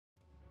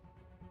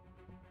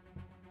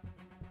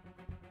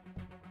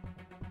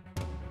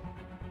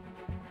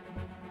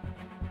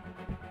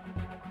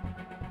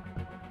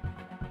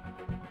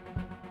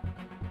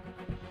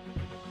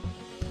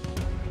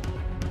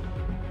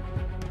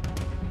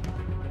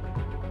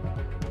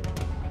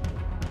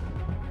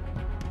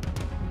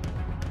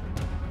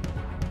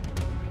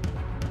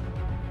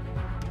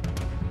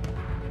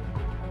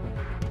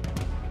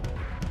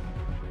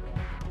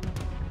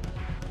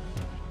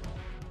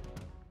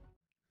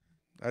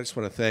just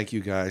want to thank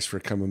you guys for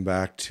coming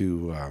back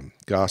to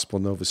Gospel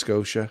Nova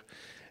Scotia,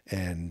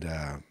 and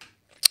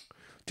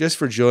just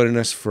for joining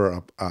us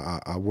for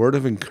a word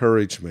of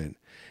encouragement.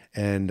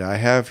 And I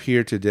have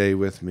here today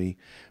with me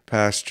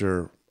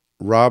Pastor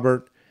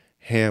Robert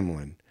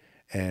Hamlyn.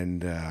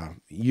 And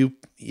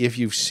if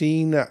you've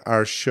seen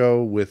our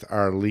show with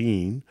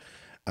Arlene,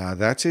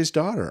 that's his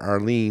daughter,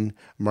 Arlene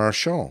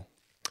Marchand,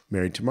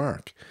 married to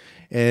Mark.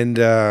 And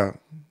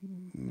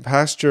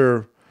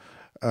Pastor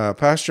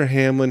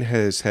Hamlin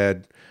has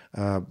had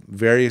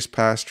various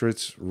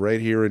pastorates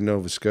right here in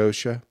Nova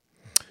Scotia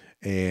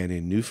and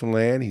in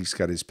Newfoundland. He's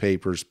got his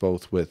papers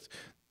both with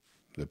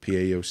the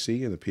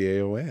PAOC and the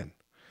PAON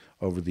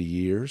over the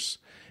years.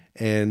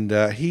 And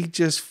he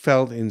just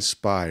felt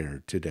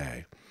inspired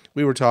today.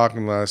 We were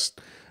talking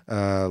last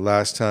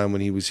time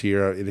when he was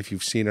here, and if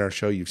you've seen our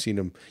show,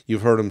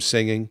 you've heard him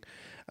singing.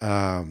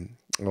 And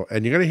you're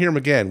going to hear him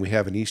again. We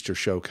have an Easter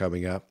show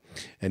coming up,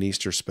 an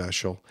Easter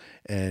special,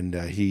 and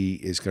he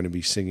is going to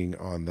be singing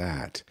on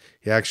that.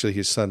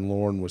 His son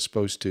Lauren was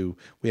supposed to,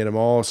 we had him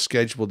all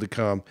scheduled to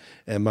come,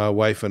 and my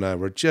wife and I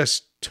were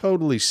just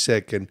totally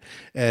sick,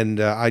 and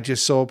I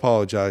just so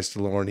apologized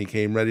to Lauren. He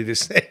came ready to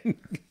sing,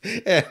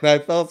 and I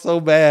felt so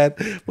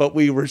bad, but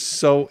we were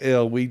so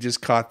ill. We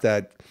just caught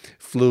that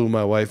flu,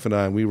 my wife and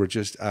I, and we were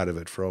just out of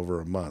it for over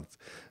a month.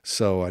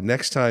 So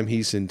next time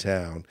he's in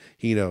town,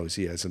 he knows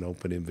he has an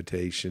open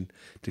invitation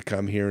to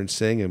come here and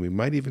sing, and we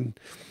might even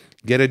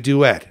get a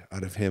duet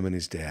out of him and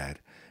his dad,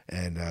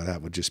 and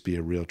that would just be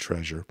a real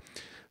treasure.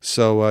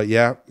 So,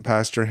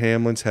 Pastor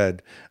Hamlin's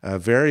had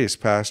various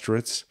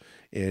pastorates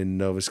in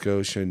Nova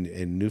Scotia and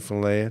in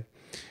Newfoundland,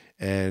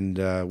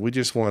 and we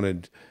just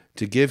wanted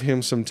to give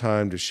him some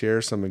time to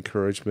share some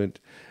encouragement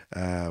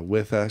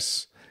with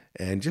us,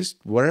 and just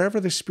wherever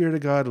the Spirit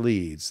of God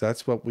leads,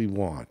 that's what we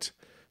want.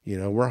 You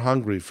know, we're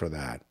hungry for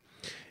that.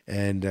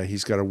 And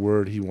he's got a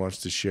word he wants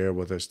to share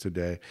with us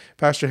today.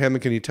 Pastor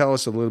Hamlin, can you tell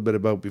us a little bit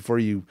about, before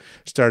you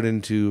start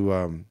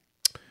into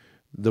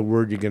the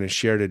word you're going to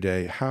share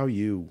today, how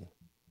you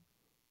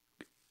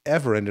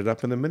ever ended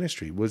up in the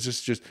ministry? Was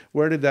this just,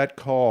 where did that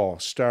call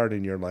start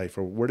in your life,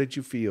 or where did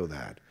you feel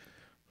that?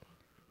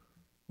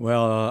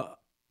 Well,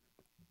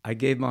 I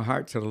gave my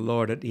heart to the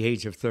Lord at the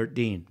age of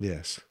 13.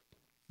 Yes.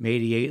 May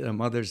 88th on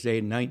Mother's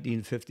Day,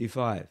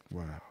 1955.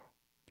 Wow.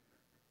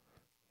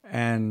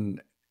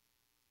 And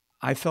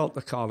I felt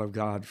the call of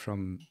God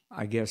from,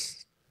 I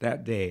guess,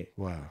 that day.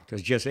 Wow.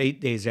 Because just 8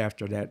 days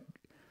after that,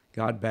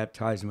 God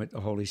baptized me with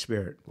the Holy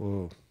Spirit.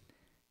 Whoa.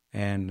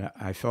 And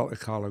I felt the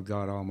call of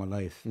God all my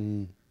life.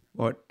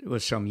 Well, it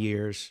was some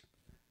years,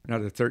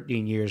 another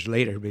 13 years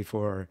later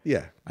before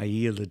I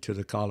yielded to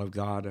the call of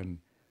God.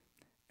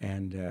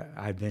 And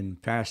I've been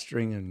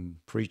pastoring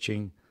and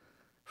preaching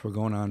for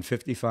going on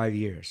 55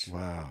 years.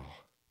 Wow.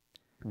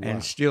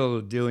 And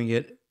still doing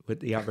it with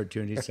the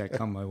opportunities that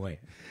come my way.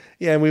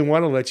 Yeah, and we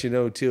want to let you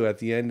know, too, at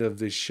the end of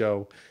this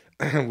show,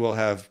 we'll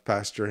have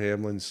Pastor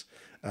Hamlin's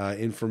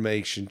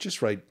information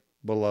just right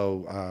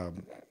below,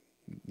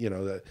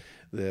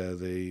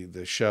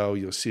 the show.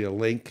 You'll see a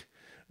link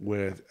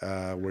with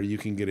where you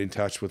can get in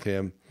touch with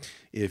him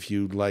if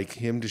you'd like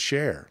him to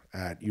share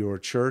at your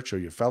church or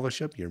your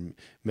fellowship, your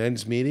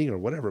men's meeting, or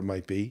whatever it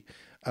might be.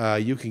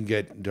 You can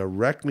get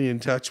directly in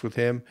touch with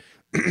him,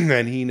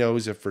 and he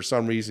knows if for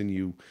some reason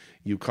you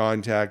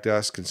contact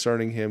us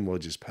concerning him, we'll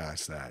just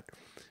pass that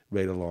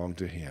right along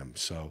to him.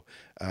 So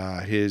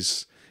he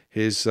was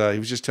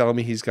just telling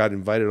me he's got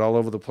invited all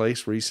over the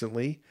place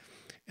recently,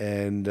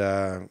 and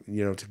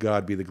to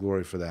God be the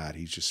glory for that.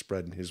 He's just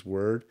spreading his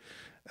word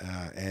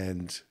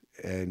and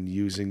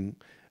using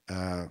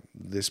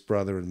this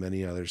brother and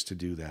many others to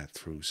do that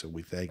through. So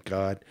we thank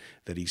God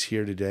that he's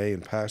here today.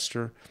 And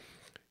Pastor,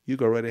 you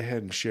go right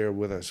ahead and share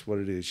with us what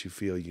it is you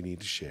feel you need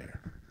to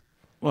share.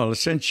 Well,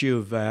 since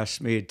you've asked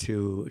me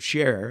to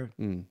share,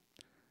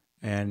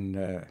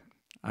 and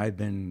I've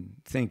been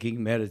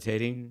thinking,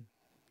 meditating,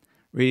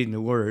 reading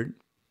the Word,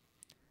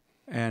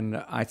 and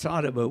I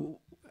thought about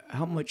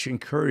how much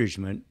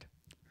encouragement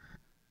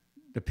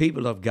the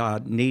people of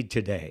God need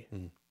today.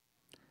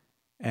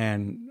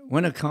 And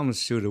when it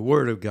comes to the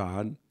Word of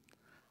God,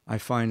 I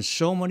find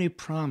so many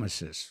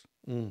promises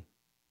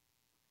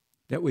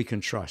that we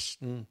can trust.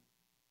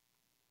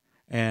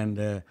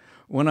 And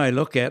when I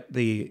look at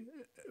the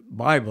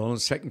Bible,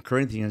 2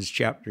 Corinthians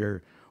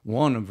chapter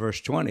 1 and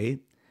verse 20,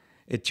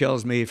 it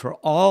tells me, for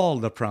all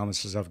the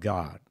promises of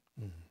God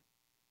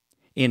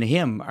in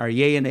him are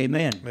yea and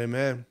amen.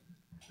 Amen.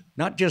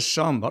 Not just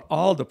some, but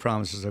all the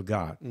promises of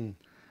God.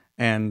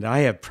 And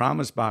I have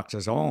promise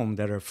boxes at home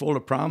that are full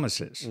of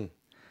promises.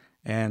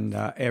 And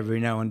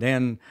every now and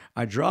then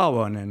I draw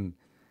one.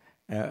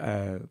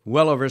 And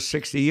well over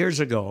 60 years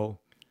ago,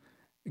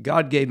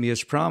 God gave me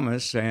his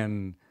promise,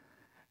 and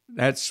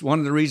that's one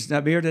of the reasons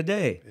I'm here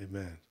today.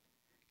 Amen.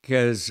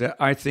 Because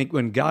I think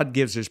when God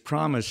gives his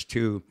promise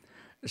to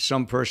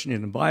some person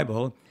in the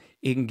Bible,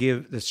 he can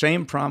give the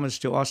same promise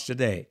to us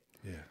today.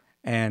 Yeah.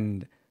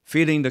 And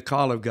feeling the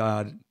call of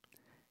God,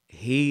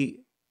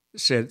 he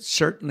said,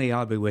 certainly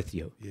I'll be with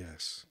you.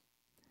 Yes.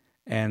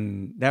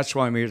 And that's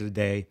why I'm here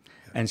today,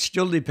 and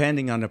still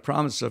depending on the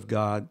promise of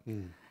God,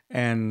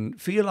 and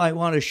feel I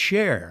want to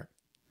share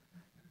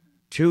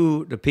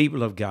to the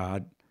people of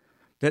God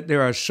that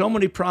there are so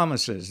many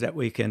promises that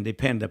we can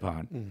depend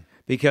upon,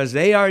 because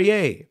they are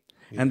yea,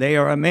 and they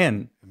are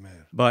amen.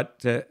 Amen.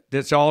 But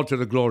it's all to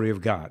the glory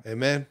of God.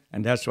 Amen.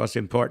 And that's what's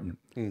important.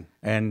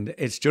 And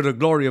it's to the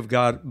glory of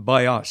God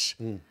by us.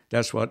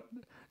 That's what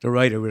the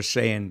writer was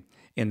saying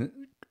in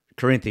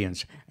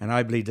Corinthians. And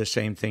I believe the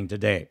same thing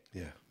today.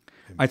 Yeah.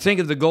 I think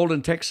of the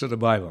golden text of the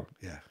Bible.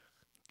 Yeah.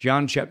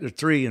 John chapter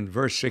 3 and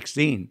verse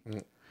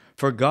 16.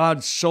 For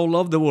God so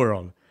loved the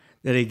world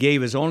that he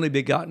gave his only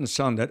begotten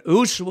Son, that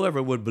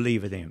whosoever would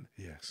believe in him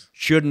Yes.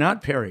 should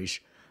not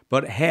perish,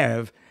 but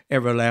have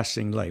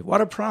everlasting life.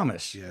 What a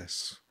promise.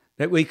 Yes.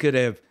 That we could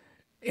have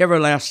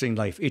everlasting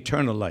life,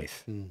 eternal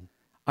life.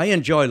 I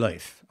enjoy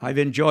life. I've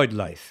enjoyed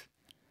life.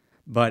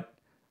 But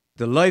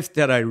the life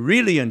that I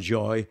really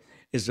enjoy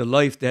is the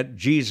life that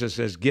Jesus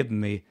has given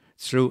me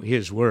through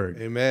his word.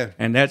 Amen.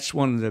 And that's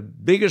one of the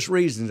biggest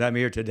reasons I'm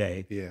here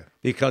today. Yeah.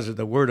 Because of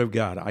the word of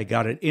God. I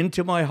got it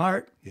into my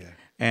heart. Yeah.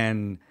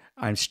 And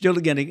I'm still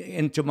getting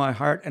into my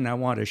heart, and I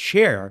want to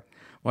share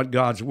what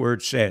God's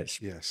word says.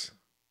 Yes.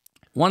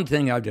 One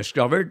thing I've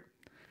discovered,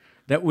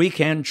 that we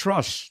can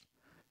trust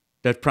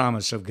the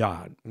promise of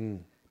God.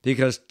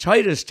 Because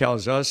Titus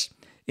tells us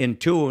in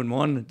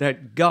 2:1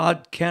 that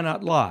God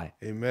cannot lie.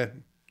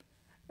 Amen.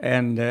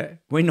 And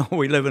we know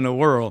we live in a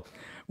world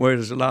where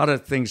there's a lot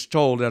of things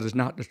told that is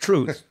not the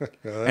truth.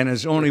 And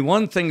there's only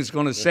one thing that's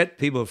going to set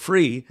people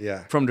free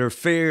from their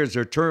fears,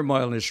 their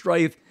turmoil, and their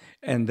strife,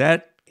 and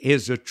that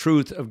is the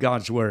truth of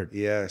God's word.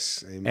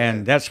 Yes. Amen.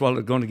 And that's what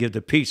is going to give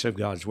the peace of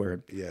God's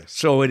word. Yes.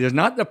 So it is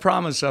not the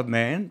promise of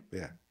man.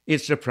 Yeah.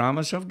 It's the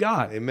promise of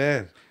God.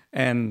 Amen.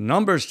 And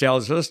Numbers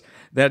tells us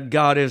that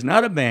God is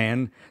not a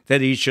man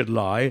that he should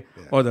lie,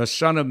 or the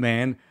son of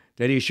man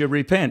that he should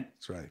repent.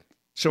 That's right.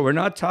 So we're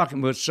not talking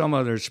about some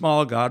other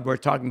small God. We're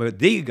talking about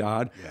the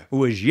God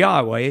who is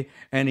Yahweh,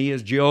 and he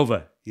is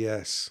Jehovah.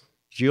 Yes.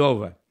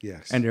 Jehovah.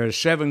 Yes. And there are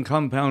 7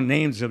 compound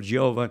names of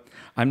Jehovah.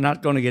 I'm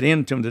not going to get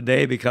into them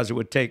today because it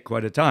would take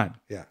quite a time.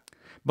 Yeah.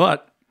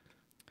 But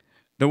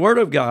the word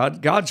of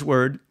God, God's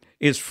word,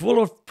 is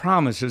full of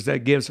promises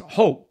that gives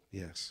hope.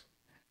 Yes.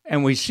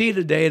 And we see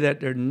today that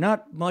there's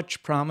not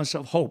much promise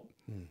of hope.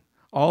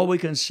 All we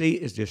can see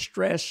is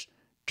distress,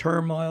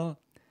 turmoil,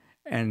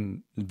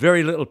 and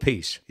very little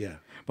peace. Yeah.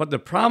 But the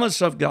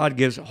promise of God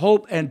gives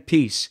hope and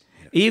peace,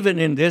 even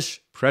in this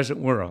present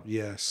world.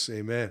 Yes.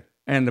 Amen.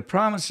 And the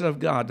promise of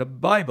God, the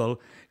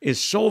Bible, is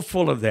so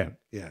full of them.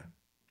 Yeah.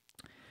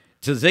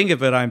 To think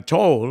of it, I'm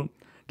told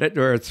that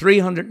there are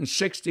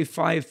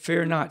 365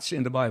 fear nots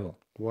in the Bible.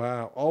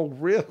 Wow. Oh,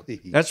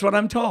 really? That's what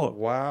I'm told.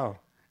 Wow.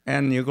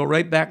 And you go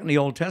right back in the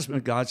Old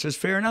Testament, God says,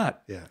 fear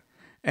not. Yeah.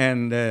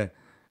 And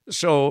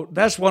so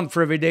that's one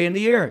for every day in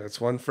the year.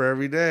 That's one for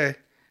every day.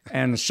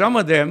 And some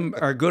of them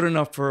are good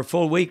enough for a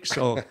full week,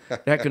 so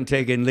that can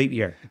take in leap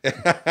year.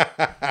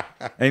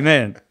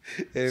 Amen.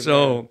 Amen.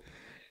 So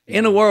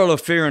in a world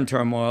of fear and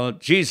turmoil,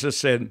 Jesus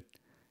said,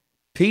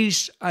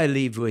 peace I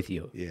leave with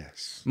you.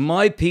 Yes.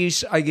 My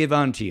peace I give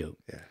unto you.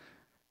 Yeah.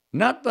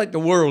 Not like the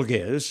world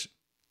gives,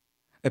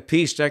 a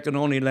peace that can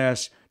only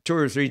last 2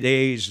 or 3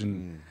 days.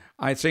 And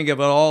I think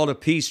about all the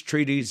peace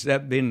treaties that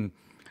have been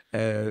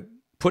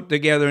put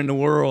together in the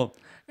world,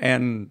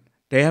 and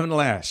they haven't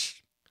lasted.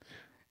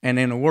 And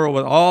in a world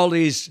with all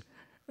these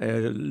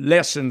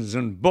lessons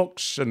and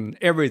books and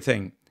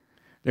everything,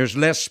 there's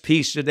less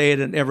peace today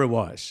than ever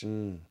was.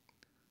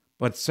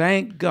 But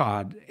thank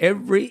God,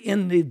 every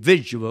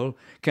individual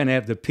can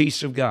have the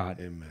peace of God.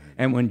 Amen.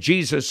 And when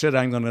Jesus said,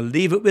 I'm going to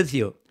leave it with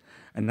you,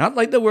 and not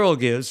like the world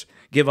gives,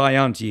 give I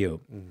unto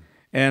you.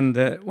 And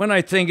when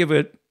I think of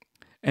it,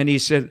 and he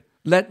said,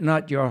 let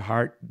not your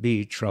heart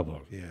be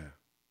troubled. Yeah.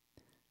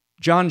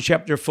 John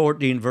chapter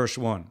 14, verse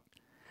 1.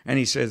 And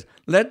he says,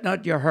 let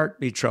not your heart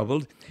be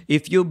troubled.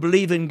 If you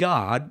believe in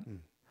God,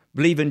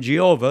 believe in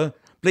Jehovah,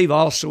 believe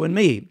also in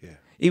me. Yeah.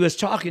 He was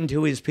talking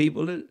to his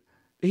people, the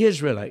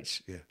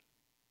Israelites. Yeah.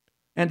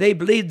 And they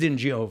believed in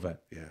Jehovah.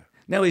 Yeah.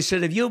 Now he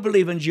said, if you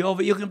believe in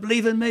Jehovah, you can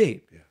believe in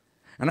me. Yeah.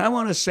 And I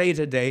want to say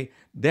today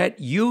that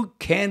you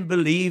can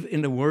believe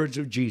in the words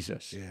of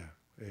Jesus. Yeah.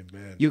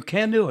 Amen. You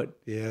can do it.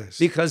 Yes.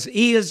 Because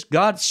he is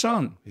God's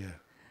son. Yeah.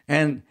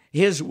 And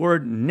his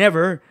word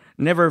never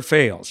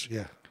fails.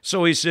 Yeah.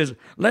 So he says,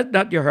 let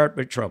not your heart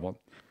be troubled.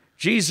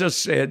 Jesus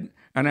said,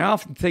 and I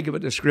often think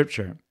about the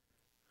scripture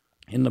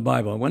in the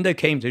Bible, when they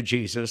came to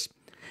Jesus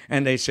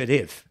and they said,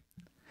 if.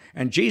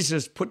 And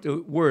Jesus put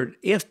the word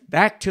if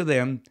back to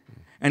them,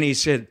 and he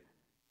said,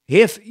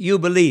 if you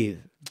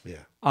believe,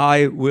 Yeah.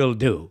 I will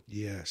do.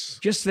 Yes.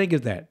 Just think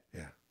of that.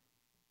 Yeah.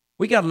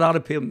 We got a lot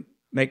of people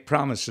make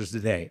promises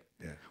today.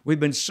 Yeah. We've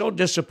been so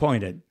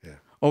disappointed Yeah.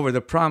 over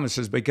the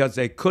promises because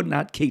they could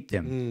not keep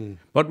them.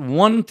 But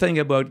one thing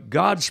about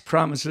God's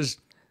promises,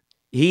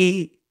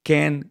 he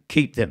can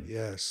keep them.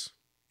 Yes.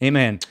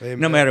 Amen. Amen.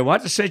 No matter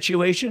what the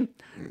situation,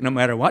 no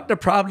matter what the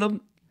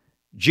problem,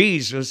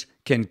 Jesus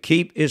can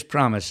keep his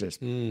promises.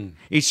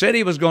 He said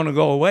he was going to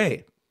go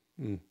away.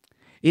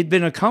 He'd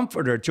been a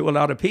comforter to a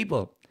lot of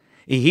people.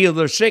 He healed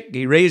their sick.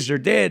 He raised their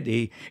dead.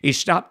 He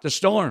stopped the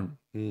storm.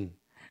 And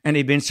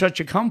he'd been such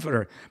a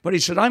comforter. But he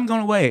said, I'm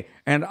going away,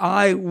 and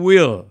I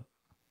will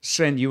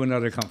send you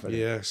another comforter.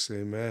 Yes,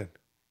 amen.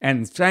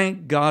 And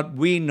thank God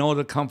we know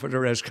the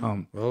comforter has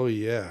come. Oh,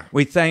 yeah.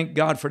 We thank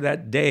God for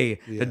that day,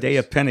 the day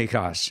of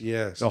Pentecost.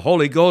 Yes. The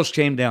Holy Ghost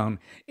came down,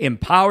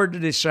 empowered the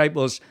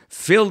disciples,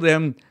 filled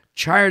them,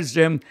 charged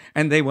them,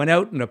 and they went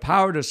out in the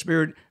power of the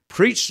Spirit,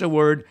 preached the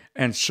word,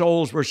 and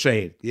souls were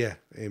saved. Yeah,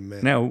 amen.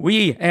 Now,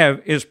 we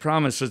have his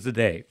promises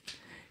today.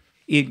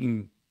 He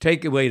can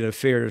take away the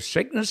fear of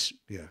sickness.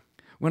 Yeah.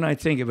 When I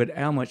think of it,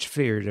 how much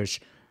fear there's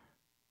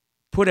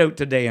put out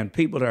today, and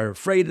people are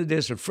afraid of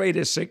this, afraid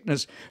of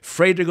sickness,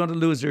 afraid they're going to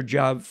lose their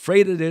job,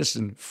 afraid of this,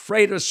 and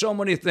afraid of so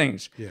many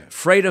things,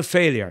 afraid of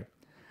failure.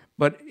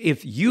 But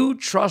if you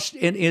trust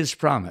in his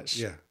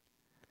promise,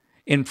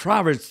 in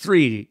Proverbs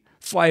 3,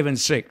 5, and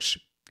 6,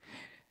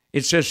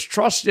 it says,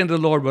 trust in the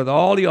Lord with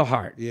all your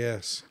heart.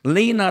 Yes.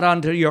 Lean not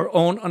unto your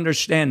own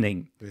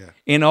understanding. Yeah.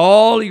 In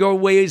all your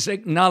ways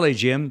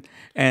acknowledge him,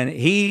 and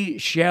he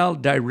shall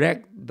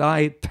direct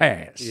thy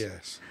paths.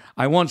 Yes.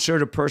 I once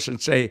heard a person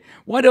say,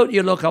 why don't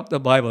you look up the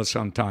Bible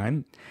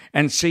sometime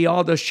and see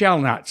all the shall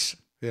nots?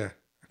 Yeah.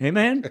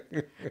 Amen?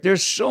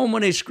 There's so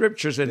many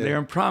scriptures in there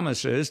and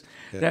promises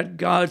that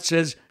God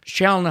says,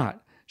 shall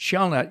not,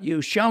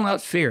 you shall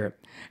not fear.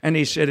 And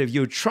he said, if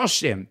you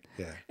trust him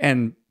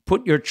and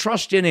put your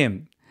trust in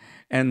him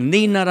and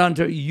lean not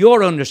unto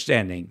your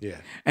understanding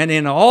and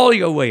in all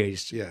your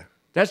ways,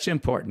 that's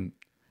important.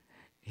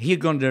 He's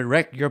going to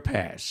direct your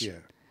paths. Yeah.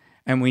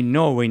 And we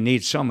know we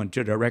need someone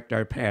to direct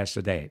our paths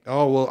today.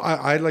 Oh, well,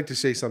 I'd like to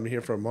say something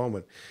here for a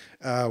moment.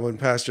 When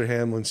Pastor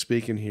Hamlin's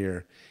speaking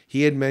here,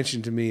 he had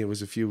mentioned to me, it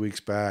was a few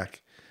weeks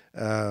back,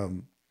 that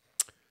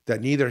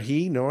neither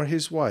he nor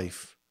his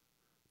wife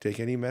take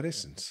any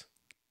medicines.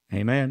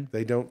 Amen.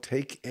 They don't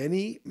take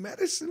any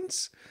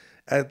medicines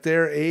at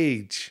their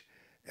age.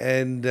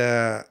 And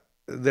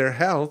their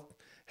health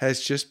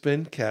has just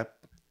been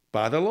kept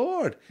by the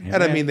Lord. Amen.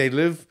 And I mean, they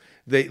live...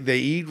 They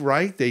eat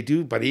right, they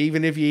do, but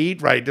even if you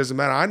eat right, it doesn't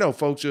matter. I know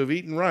folks who have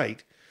eaten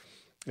right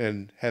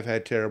and have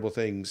had terrible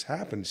things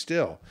happen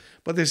still.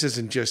 But this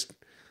isn't just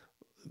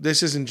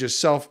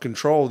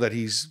self-control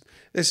this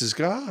is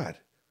God.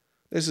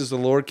 This is the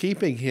Lord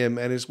keeping him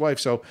and his wife.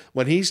 So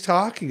when he's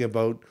talking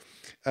about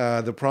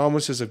the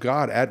promises of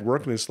God at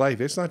work in his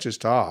life, it's not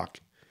just talk.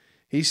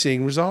 He's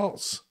seeing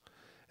results.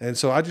 And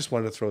so I just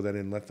wanted to throw that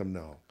in and let them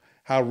know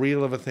how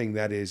real of a thing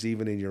that is,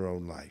 even in your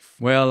own life.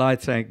 Well, I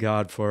thank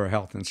God for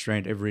health and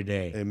strength every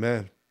day.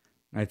 Amen.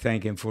 I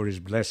thank him for his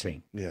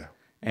blessing. Yeah.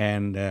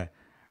 And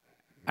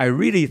I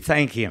really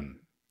thank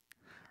him.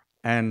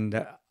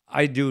 And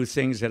I do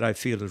things that I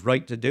feel is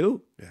right to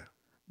do,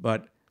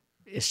 but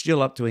it's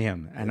still up to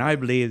him. And I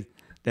believe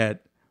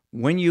that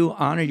when you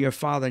honor your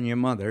father and your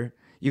mother,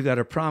 you got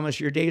to promise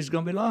your day is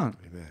going to be long.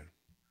 Amen.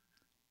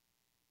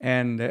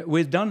 And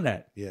we've done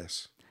that.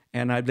 Yes.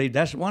 And I believe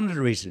that's one of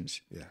the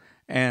reasons. Yeah.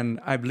 And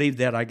I believe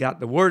that I got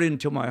the word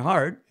into my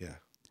heart. Yeah.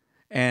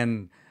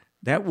 And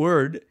that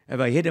word, if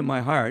I hid in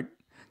my heart,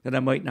 that I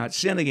might not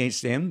sin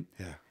against him.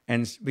 Yeah.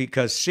 And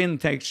because sin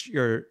takes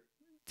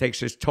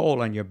its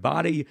toll on your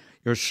body,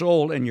 your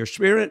soul, and your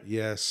spirit.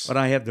 Yes. But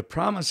I have the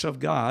promise of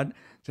God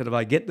that if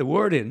I get the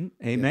word in,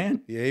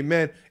 amen. Yeah.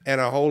 Amen. And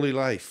a holy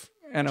life.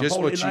 And a just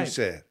holy what life. you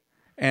said.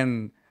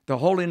 And the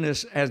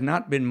holiness has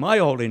not been my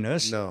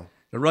holiness. No.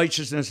 The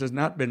righteousness has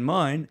not been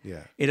mine.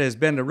 Yeah. It has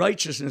been the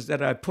righteousness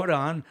that I put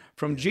on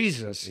from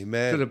Jesus.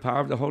 Amen. To the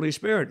power of the Holy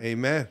Spirit.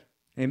 Amen.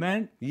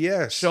 Amen?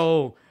 Yes.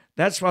 So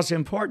that's what's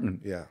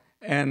important. Yeah.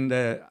 And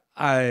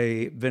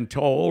I've been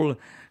told,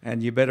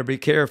 and you better be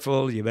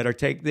careful, you better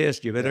take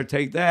this, you better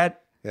take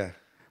that. Yeah.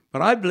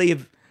 But I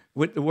believe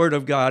with the Word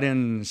of God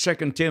in 2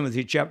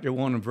 Timothy chapter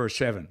 1 and verse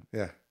 7.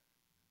 Yeah.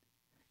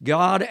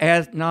 God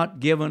hath not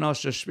given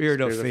us a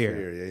spirit of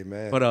fear,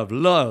 Amen. but of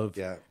love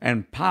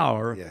and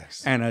power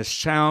Yes. and a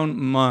sound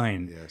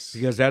mind. Yes.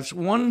 Because that's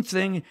one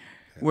thing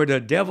where the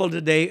devil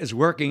today is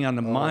working on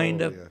the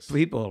mind of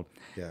people.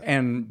 Yeah.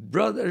 And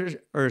brother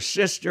or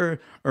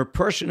sister or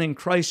person in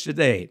Christ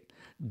today,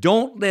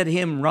 don't let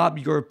him rob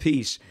your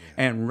peace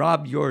and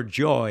rob your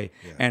joy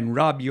and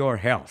rob your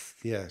health.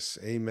 Yes.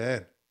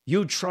 Amen.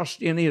 You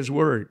trust in his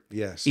word.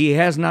 Yes. He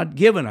has not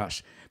given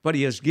us, but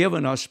he has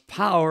given us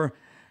power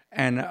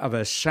and of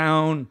a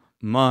sound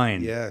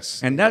mind.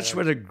 Yes. And that's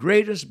where the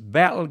greatest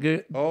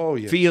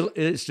battlefield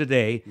is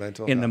today.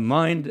 Mental in health. the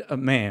mind of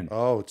man.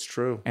 Oh, it's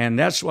true. And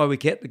that's why we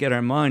get to get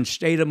our mind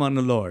stayed upon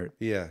the Lord.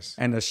 Yes.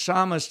 And the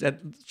psalmist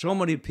that so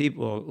many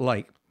people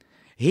like,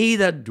 he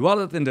that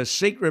dwelleth in the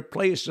secret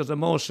place of the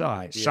Most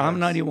High, Psalm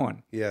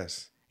 91.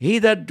 Yes. He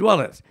that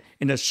dwelleth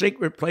in the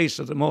secret place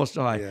of the Most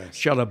High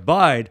shall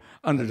abide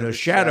under the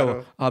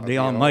shadow of the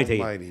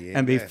Almighty.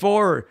 And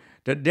before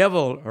the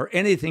devil or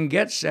anything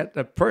gets at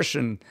the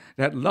person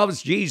that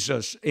loves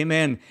Jesus,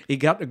 amen, he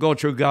got to go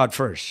through God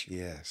first.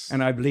 Yes.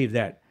 And I believe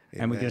that.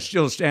 Amen. And we can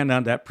still stand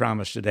on that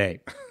promise today.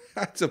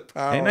 That's a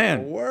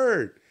powerful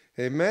word.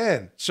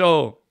 Amen.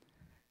 So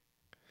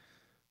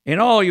In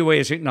all your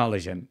ways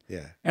acknowledge him.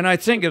 Yeah. And I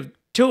think of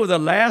two of the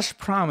last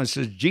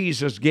promises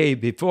Jesus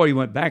gave before he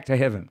went back to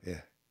heaven.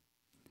 Yeah.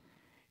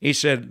 He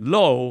said,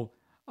 "Lo,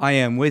 I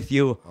am with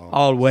you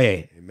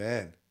always."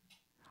 Amen.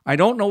 I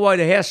don't know why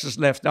the S is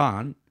left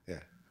on, Yeah.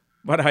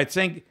 but I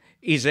think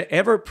he's an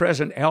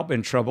ever-present help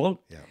in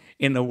trouble. Yeah.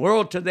 In the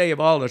world today of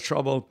all the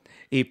trouble,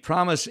 he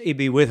promised he'd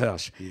be with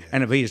us. Yeah.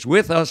 And if he's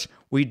with us,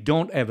 we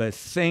don't have a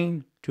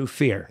thing to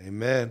fear.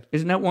 Amen.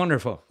 Isn't that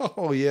wonderful?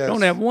 Oh, yes.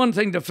 Don't have one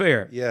thing to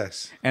fear.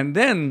 Yes. And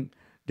then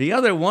the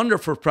other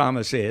wonderful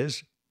promise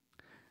is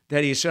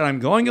that he said, "I'm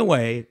going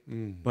away,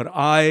 but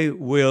I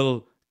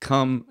will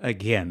come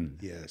again."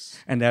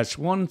 Yes. And that's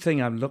one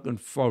thing I'm looking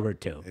forward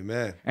to.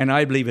 Amen. And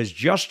I believe it's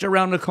just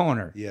around the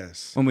corner.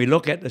 Yes. When we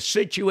look at the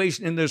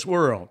situation in this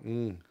world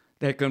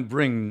that can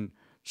bring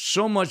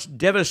so much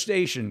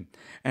devastation,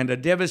 and the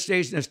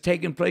devastation that's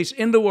taking place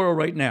in the world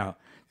right now,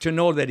 to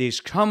know that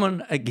he's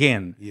coming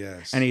again.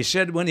 Yes. And he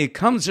said when he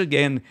comes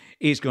again,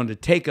 he's going to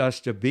take us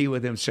to be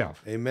with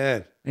himself.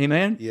 Amen.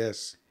 Amen?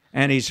 Yes.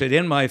 And he said,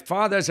 "In my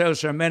Father's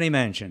house are many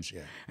mansions.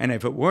 Yeah. And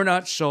if it were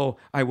not so,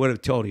 I would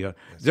have told you."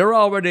 Yes. They're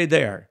already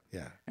there.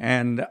 Yeah.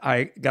 And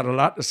I got a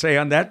lot to say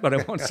on that, but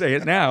I won't say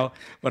it now.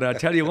 But I'll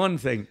tell you one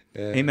thing.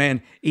 Yeah.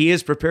 Amen. He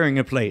is preparing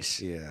a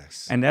place.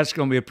 Yes. And that's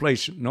going to be a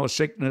place, no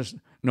sickness,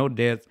 no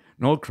death,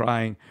 no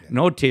crying,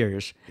 no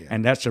tears. Yeah.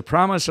 And that's the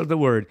promise of the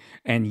word.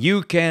 And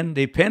you can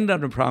depend on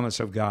the promise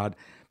of God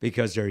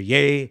because they're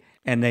yea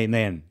and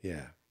amen.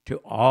 Yeah. To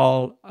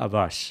all of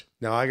us.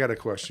 Now, I got a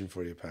question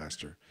for you,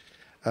 Pastor.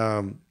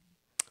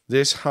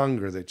 This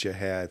hunger that you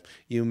had,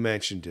 you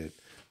mentioned it,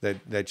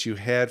 that you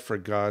had for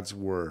God's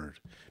word.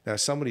 Now,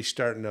 somebody's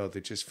starting out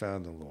that just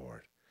found the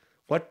Lord.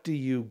 What do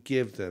you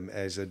give them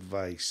as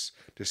advice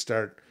to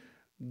start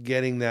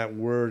getting that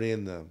word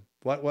in them?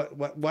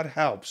 What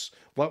helps?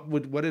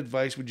 What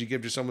advice would you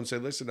give to someone? Say,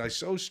 listen, I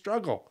so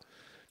struggle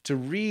to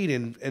read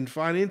and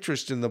find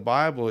interest in the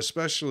Bible,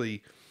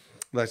 especially,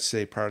 let's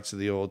say, parts of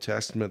the Old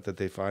Testament that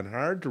they find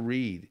hard to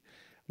read.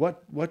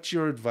 What's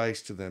your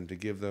advice to them to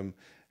give them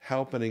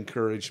help and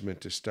encouragement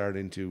to start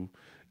into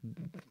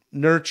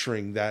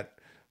nurturing that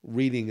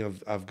reading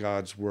of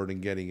God's word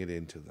and getting it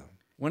into them?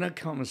 When it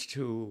comes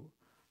to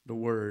the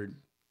word,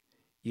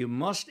 you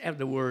must have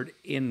the word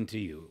into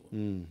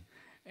you.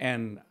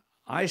 And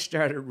I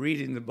started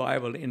reading the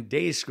Bible in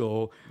day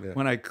school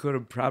when I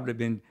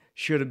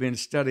should have been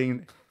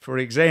studying for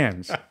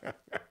exams.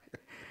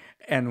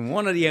 And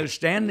one of the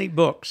outstanding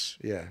books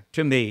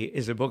to me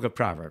is the book of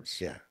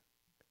Proverbs. Yeah.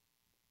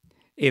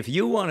 If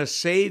you want to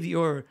save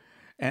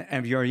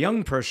if you're a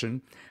young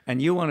person and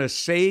you want to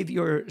save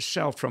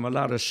yourself from a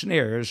lot of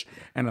snares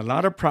and a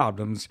lot of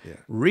problems,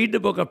 read the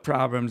book of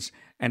Proverbs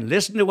and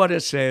listen to what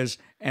it says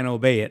and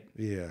obey it.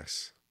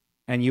 Yes.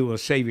 And you will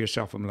save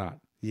yourself from a lot.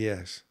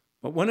 Yes.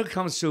 But when it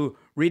comes to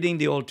reading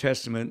the Old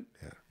Testament,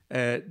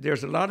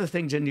 there's a lot of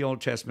things in the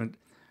Old Testament.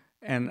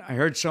 And I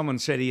heard someone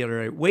say the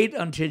other day, wait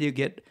until you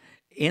get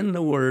in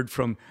the Word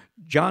from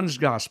John's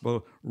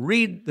Gospel,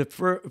 read the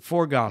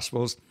four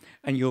Gospels,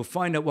 and you'll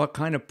find out what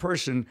kind of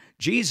person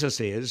Jesus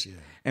is. Yeah.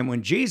 And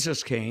when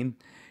Jesus came,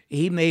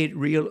 he made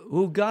real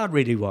who God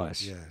really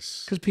was.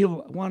 Yes. Because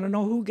people want to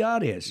know who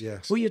God is.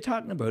 Yes. Who are you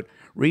talking about?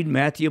 Read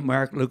Matthew,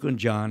 Mark, Luke, and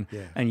John,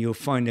 and you'll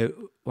find out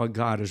what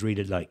God is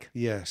really like.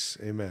 Yes.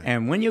 Amen.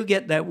 And when you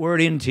get that word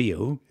into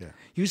you,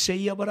 you say,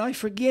 yeah, but I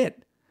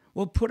forget.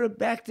 Well, put it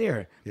back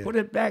there. Yeah. Put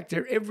it back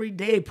there. Every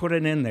day, put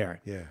it in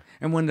there. Yeah.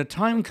 And when the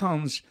time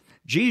comes,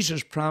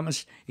 Jesus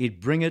promised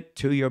he'd bring it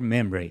to your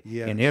memory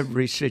in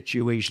every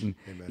situation.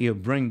 Amen. He'll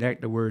bring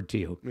back the word to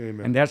you.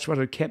 Amen. And that's what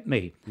it kept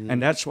me.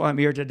 And that's why I'm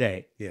here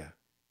today. Yeah.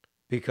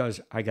 Because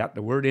I got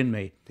the word in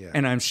me. Yeah.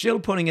 And I'm still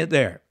putting it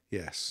there.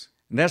 Yes.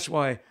 And that's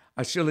why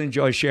I still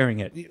enjoy sharing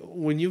it.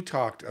 When you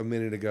talked a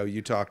minute ago,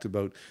 you talked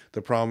about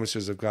the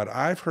promises of God.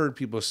 I've heard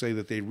people say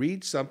that they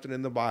read something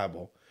in the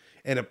Bible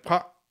and it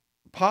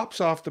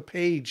pops off the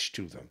page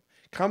to them,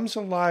 comes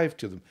alive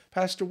to them.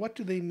 Pastor, what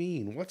do they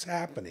mean? What's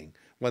happening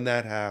when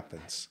that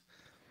happens?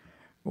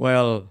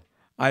 Well,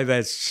 I've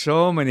had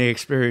so many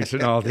experiences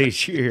in all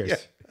these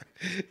years.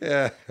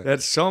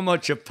 That so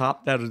much have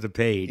popped out of the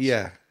page.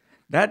 Yeah.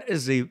 That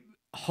is the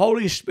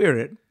Holy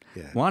Spirit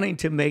wanting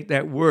to make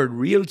that word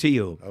real to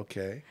you.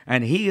 Okay.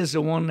 And he is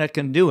the one that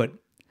can do it.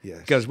 Yes.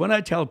 Because when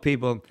I tell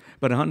people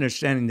about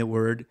understanding the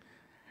word,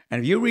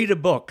 and if you read a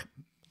book,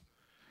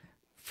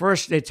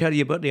 first they tell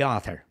you about the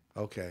author.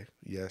 Okay.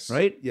 Yes.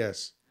 Right?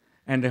 Yes.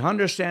 And to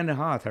understand the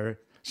author,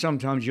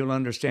 sometimes you'll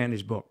understand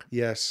his book.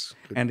 Yes.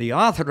 Good. And the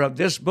author of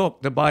this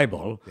book, the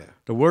Bible,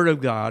 the Word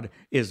of God,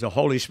 is the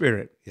Holy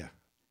Spirit. Yeah.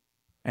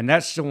 And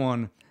that's the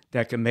one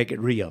that can make it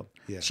real.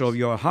 Yes. So if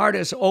your heart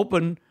is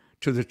open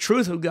to the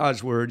truth of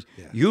God's Word,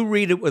 you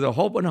read it with an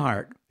open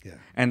heart,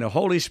 and the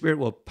Holy Spirit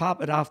will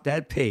pop it off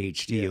that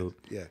page to you,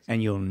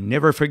 and you'll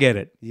never forget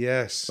it.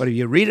 Yes. But if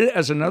you read it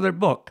as another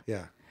book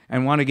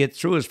and want to get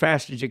through as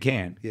fast as you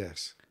can.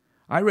 Yes.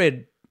 I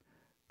went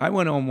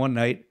on one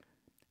night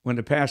when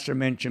the pastor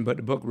mentioned about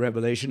the book of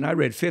Revelation, I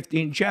read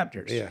 15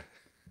 chapters. Yeah.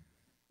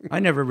 I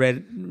never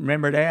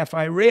remembered half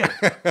I read.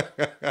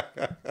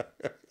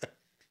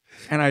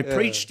 And I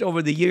preached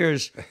over the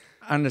years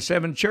on the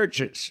 7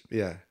 churches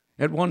Yeah.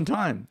 at one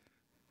time.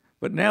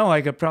 But now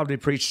I could probably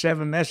preach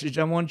 7 messages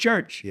on one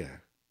church Yeah.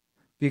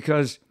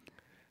 because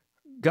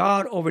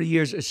God over the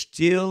years is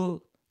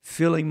still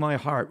filling my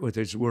heart with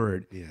his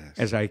word Yes.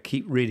 as I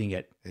keep reading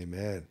it.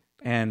 Amen.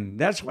 And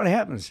that's what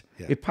happens.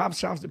 Yeah. It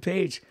pops off the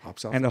page.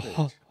 Pops off and the the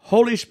page.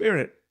 Holy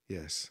Spirit,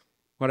 Yes.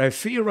 what I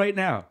feel right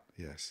now,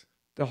 Yes.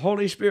 the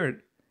Holy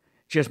Spirit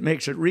just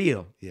makes it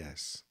real.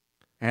 Yes.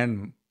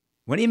 And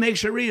when he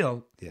makes it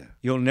real, Yeah.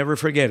 you'll never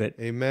forget it.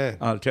 Amen.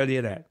 I'll tell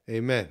you that.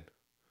 Amen.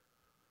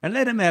 And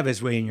let him have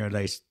his way in your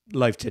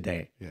life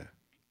today. Yeah.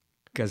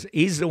 Because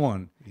he's the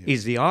one. Yeah.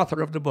 He's the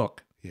author of the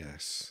book.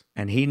 Yes.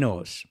 And he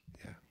knows.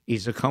 Yeah.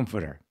 He's a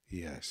comforter.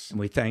 Yes. And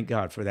we thank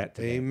God for that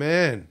today.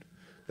 Amen.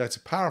 That's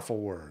a powerful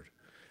word.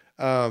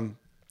 Pastor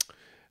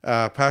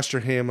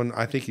Hamlyn,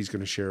 I think he's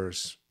going to share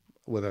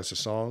with us a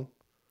song.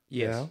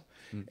 Yes. Now.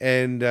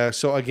 And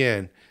so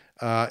again,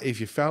 if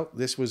you felt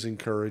this was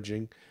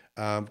encouraging,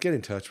 get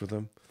in touch with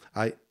him.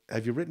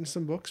 Have you written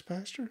some books,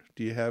 Pastor?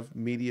 Do you have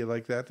media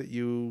like that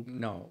you...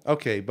 No.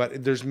 Okay,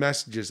 but there's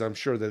messages, I'm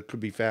sure, that could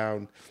be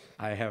found.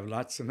 I have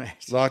lots of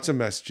messages. Lots of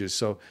messages.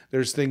 So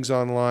there's things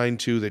online,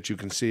 too, that you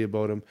can see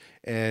about him.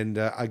 And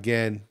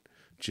again,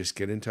 just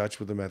get in touch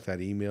with him at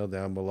that email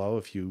down below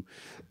if you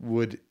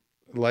would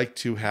like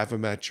to have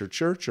him at your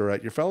church or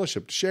at your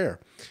fellowship to share.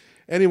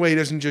 Anyway, he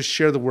doesn't just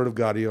share the word of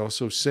God. He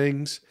also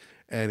sings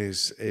and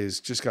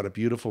is just got a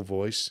beautiful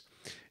voice.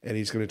 And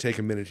he's going to take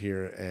a minute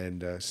here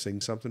and sing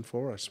something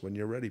for us when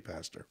you're ready,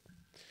 Pastor.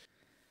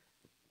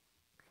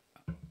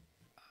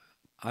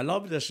 I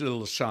love this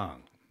little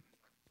song.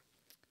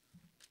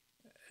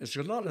 There's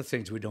a lot of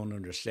things we don't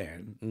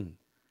understand. Mm.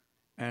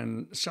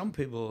 And some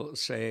people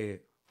say,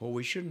 well,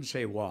 we shouldn't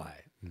say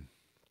why. Mm.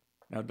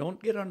 Now,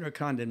 don't get under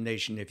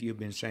condemnation if you've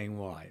been saying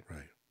why.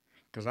 Right.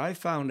 Because I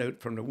found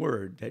out from the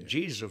word that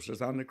Jesus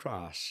was on the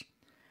cross,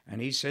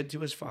 and he said to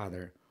his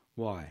Father,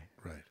 why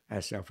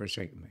hast thou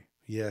forsaken me?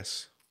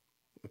 Yes.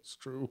 That's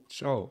true.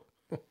 So,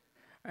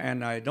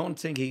 and I don't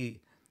think he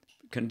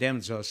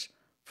condemns us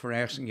for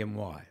asking him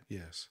why.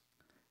 Yes.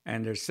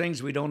 And there's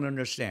things we don't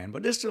understand.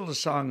 But this little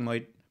song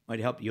might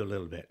help you a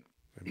little bit.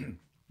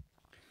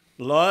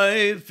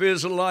 Life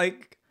is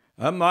like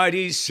a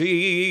mighty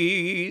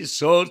sea,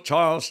 so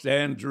tossed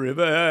and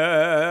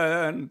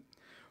driven.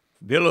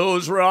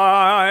 Billows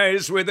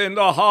rise within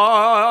the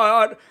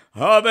heart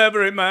of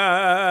every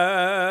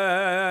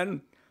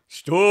man.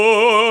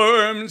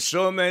 Storms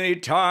so many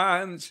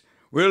times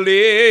will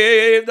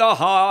leave the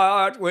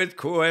heart with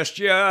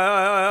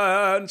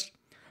questions,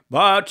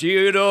 but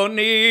you don't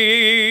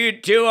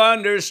need to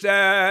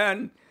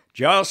understand.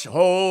 Just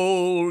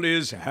hold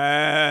his hand.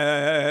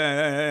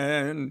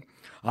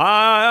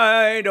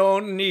 I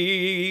don't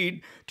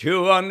need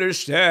to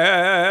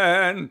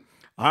understand.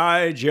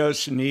 I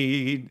just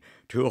need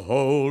to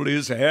hold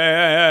his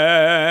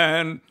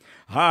hand.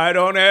 I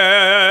don't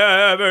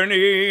ever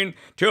need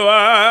to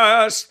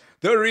ask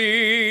the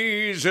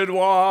reason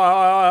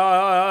why,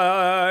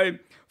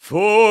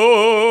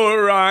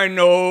 for I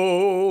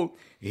know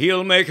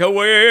he'll make a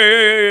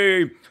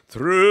way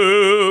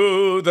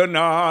through the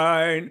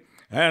night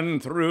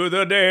and through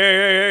the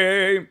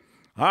day.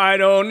 I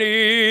don't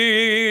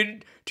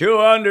need to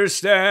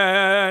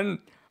understand.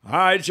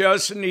 I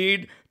just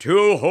need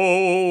to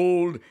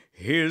hold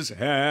his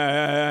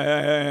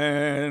hand.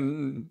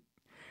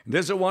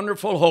 There's a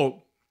wonderful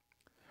hope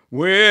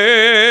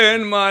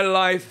when my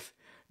life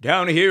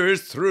down here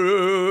is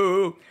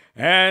through,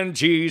 and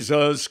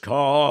Jesus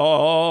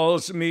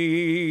calls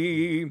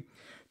me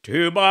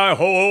to my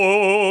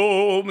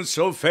home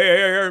so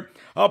fair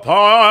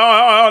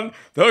upon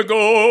the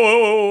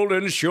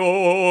golden shore.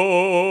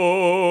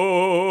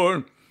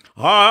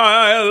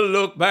 I'll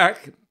look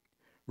back,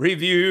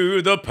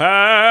 review the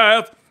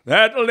path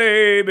that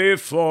lay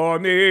before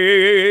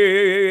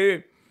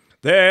me.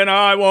 Then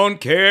I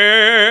won't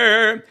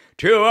care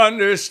to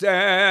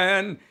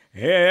understand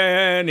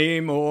anymore.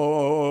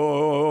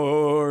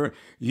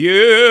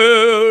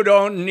 You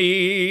don't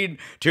need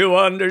to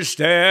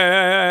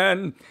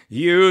understand.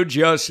 You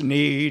just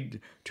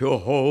need to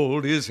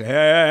hold his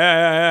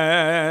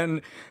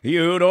hand.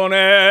 You don't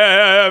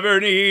ever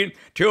need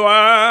to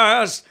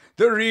ask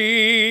the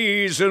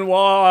reason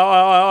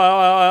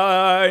why,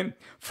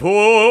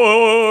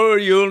 for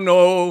you'll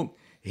know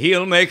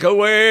he'll make a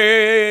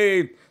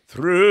way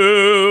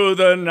through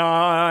the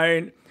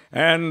night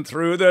and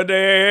through the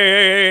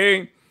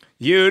day.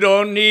 You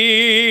don't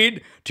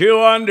need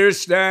to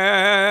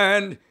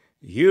understand.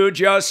 You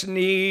just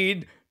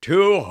need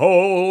to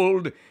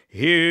hold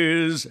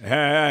his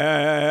hand.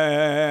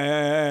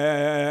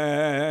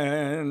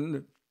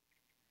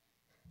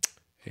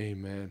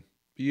 Amen.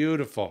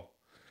 Beautiful.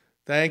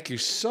 Thank you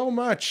so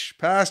much,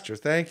 Pastor.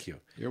 Thank you.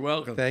 You're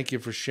welcome. Thank you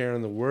for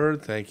sharing the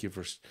word. Thank you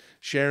for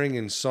sharing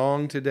in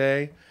song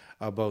today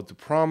about the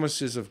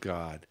promises of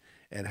God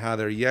and how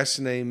they're yes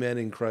and amen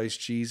in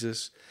Christ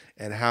Jesus,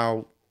 and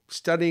how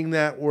studying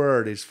that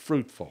word is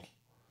fruitful.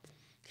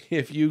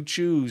 if you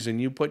choose and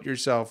you put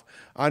yourself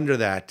under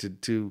that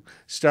to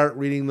start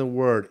reading the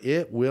Word,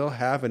 it will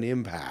have an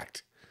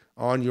impact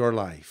on your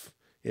life.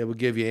 It will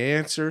give you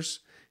answers.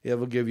 It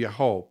will give you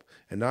hope,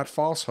 and not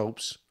false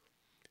hopes,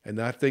 and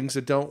not things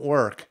that don't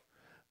work,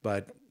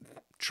 but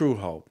true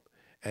hope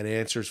and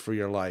answers for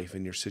your life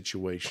and your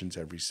situations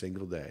every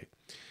single day.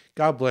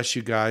 God bless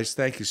you guys.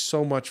 Thank you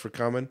so much for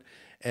coming,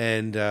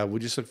 and we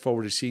just look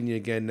forward to seeing you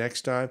again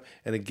next time.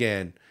 And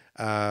again,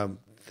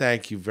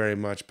 thank you very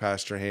much,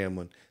 Pastor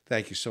Hamlyn.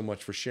 Thank you so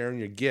much for sharing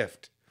your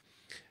gift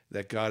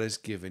that God has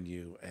given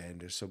you.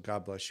 And so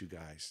God bless you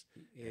guys.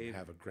 And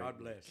have a great week. God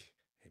bless.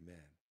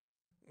 Amen.